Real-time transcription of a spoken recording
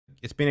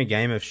it's been a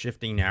game of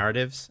shifting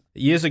narratives.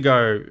 Years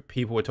ago,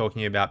 people were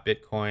talking about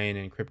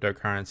Bitcoin and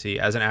cryptocurrency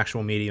as an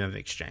actual medium of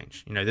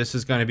exchange. You know, this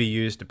is going to be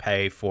used to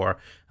pay for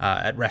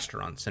at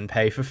restaurants and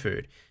pay for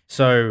food.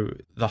 So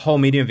the whole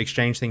medium of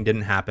exchange thing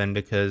didn't happen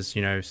because,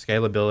 you know,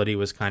 scalability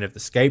was kind of the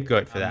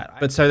scapegoat for that.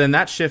 But so then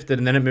that shifted,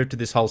 and then it moved to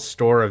this whole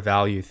store of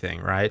value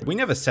thing, right? We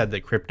never said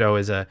that crypto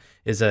is a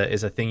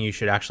thing you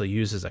should actually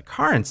use as a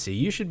currency.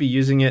 You should be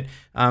using it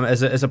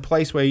as a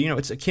place where, you know,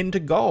 it's akin to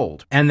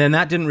gold. And then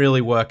that didn't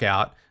really work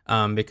out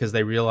because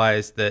they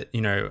realized that, you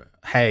know,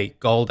 hey,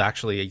 gold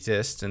actually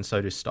exists and so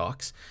do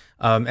stocks.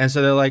 And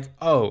so they're like,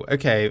 oh,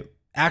 okay,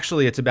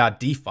 actually, it's about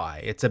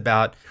DeFi. It's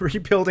about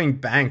rebuilding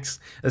banks,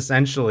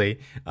 essentially,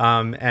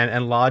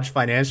 and large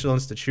financial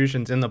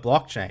institutions in the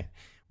blockchain,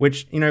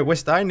 which, you know, we're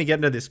starting to get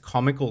into this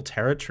comical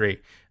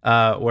territory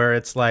where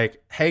it's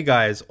like, hey,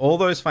 guys, all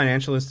those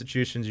financial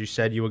institutions you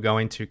said you were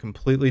going to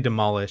completely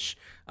demolish,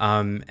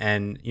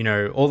 and, you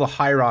know, all the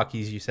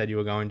hierarchies you said you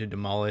were going to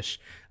demolish,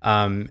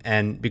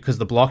 and because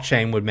the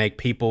blockchain would make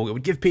people, it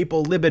would give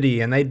people liberty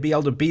and they'd be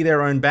able to be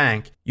their own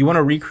bank. You want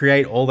to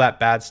recreate all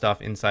that bad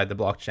stuff inside the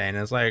blockchain. And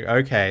it's like,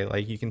 okay,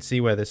 like you can see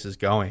where this is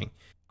going.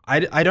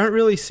 I don't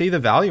really see the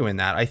value in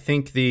that. I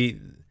think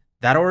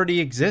that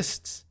already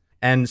exists.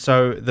 And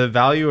so the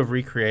value of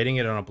recreating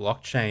it on a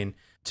blockchain,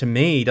 to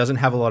me, doesn't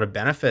have a lot of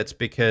benefits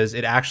because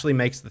it actually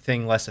makes the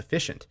thing less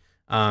efficient.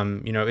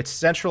 You know, it's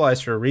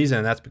centralized for a reason,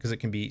 and that's because it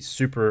can be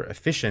super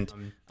efficient.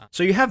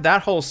 So you have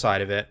that whole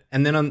side of it,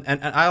 and then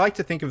and I like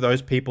to think of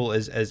those people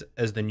as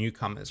the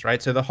newcomers,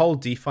 right? So the whole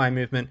DeFi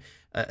movement,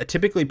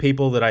 typically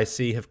people that I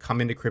see have come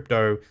into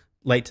crypto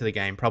late to the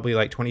game, probably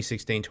like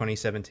 2016,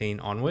 2017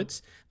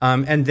 onwards.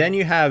 And then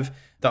you have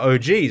the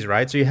OGs,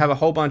 right? So you have a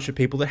whole bunch of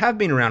people that have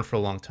been around for a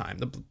long time,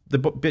 the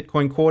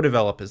Bitcoin core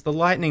developers, the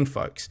Lightning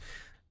folks.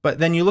 But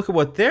then you look at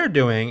what they're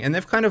doing, and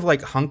they've kind of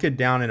like hunkered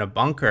down in a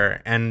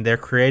bunker, and they're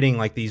creating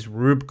like these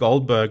Rube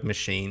Goldberg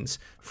machines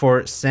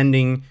for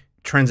sending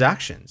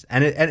transactions.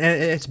 And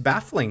it's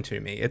baffling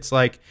to me. It's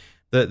like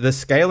the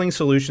scaling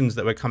solutions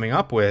that we're coming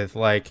up with,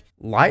 like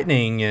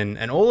Lightning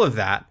and all of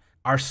that,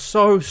 are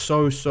so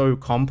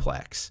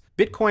complex.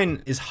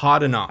 Bitcoin is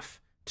hard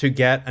enough to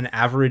get an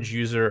average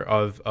user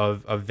of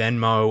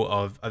Venmo,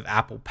 of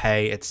Apple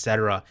Pay,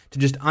 etc., to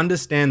just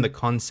understand the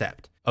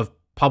concept of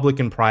public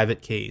and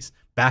private keys,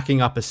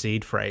 backing up a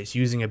seed phrase,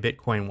 using a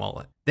Bitcoin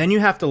wallet. Then you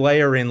have to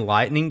layer in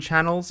Lightning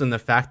channels and the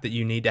fact that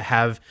you need to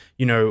have,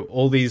 you know,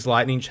 all these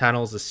Lightning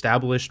channels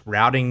established,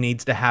 routing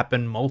needs to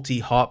happen,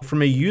 multi-hop.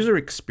 From a user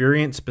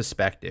experience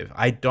perspective,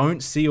 I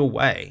don't see a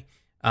way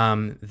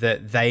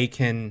that they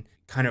can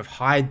kind of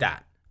hide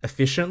that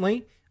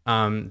efficiently,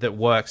 that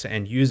works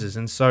and uses.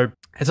 And so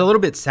it's a little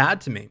bit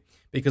sad to me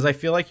because I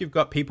feel like you've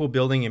got people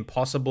building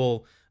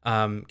impossible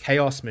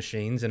chaos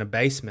machines in a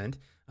basement.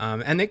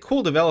 And they're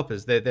cool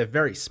developers. They're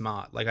very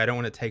smart. Like, I don't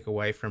want to take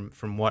away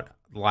from what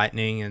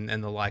Lightning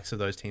and the likes of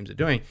those teams are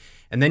doing.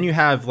 And then you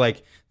have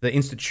like the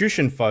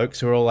institution folks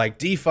who are all like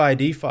DeFi.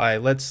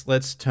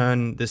 Let's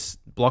turn this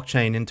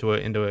blockchain into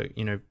a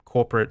you know,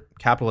 corporate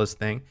capitalist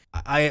thing.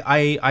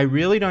 I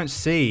really don't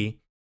see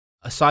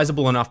a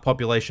sizable enough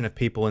population of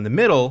people in the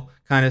middle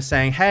kind of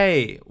saying,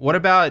 hey, what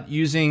about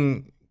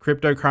using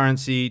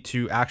cryptocurrency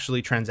to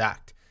actually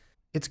transact?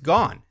 It's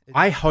gone.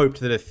 I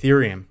hoped that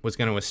Ethereum was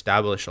going to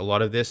establish a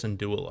lot of this and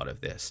do a lot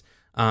of this.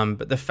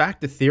 But the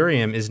fact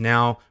Ethereum is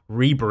now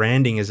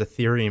rebranding as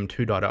Ethereum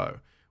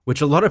 2.0,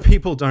 which a lot of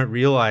people don't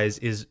realize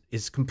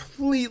is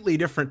completely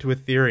different to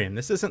Ethereum.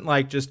 This isn't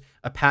like just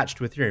a patch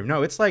to Ethereum.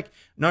 No, it's like,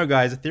 no,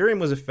 guys, Ethereum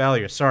was a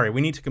failure. Sorry, we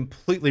need to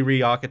completely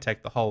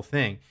re-architect the whole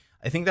thing.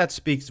 I think that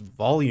speaks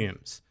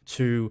volumes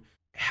to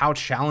how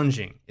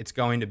challenging it's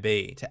going to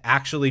be to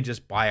actually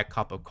just buy a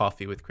cup of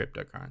coffee with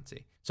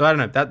cryptocurrency. So I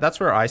don't know, that's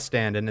where I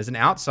stand. And as an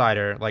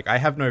outsider, like, I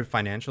have no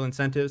financial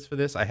incentives for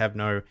this.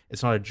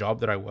 It's not a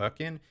job that I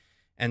work in.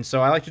 And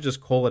so I like to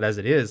just call it as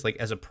it is. Like,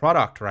 as a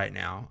product right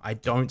now, I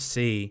don't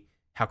see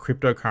how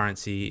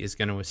cryptocurrency is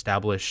going to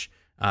establish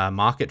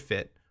market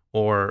fit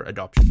or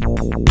adoption.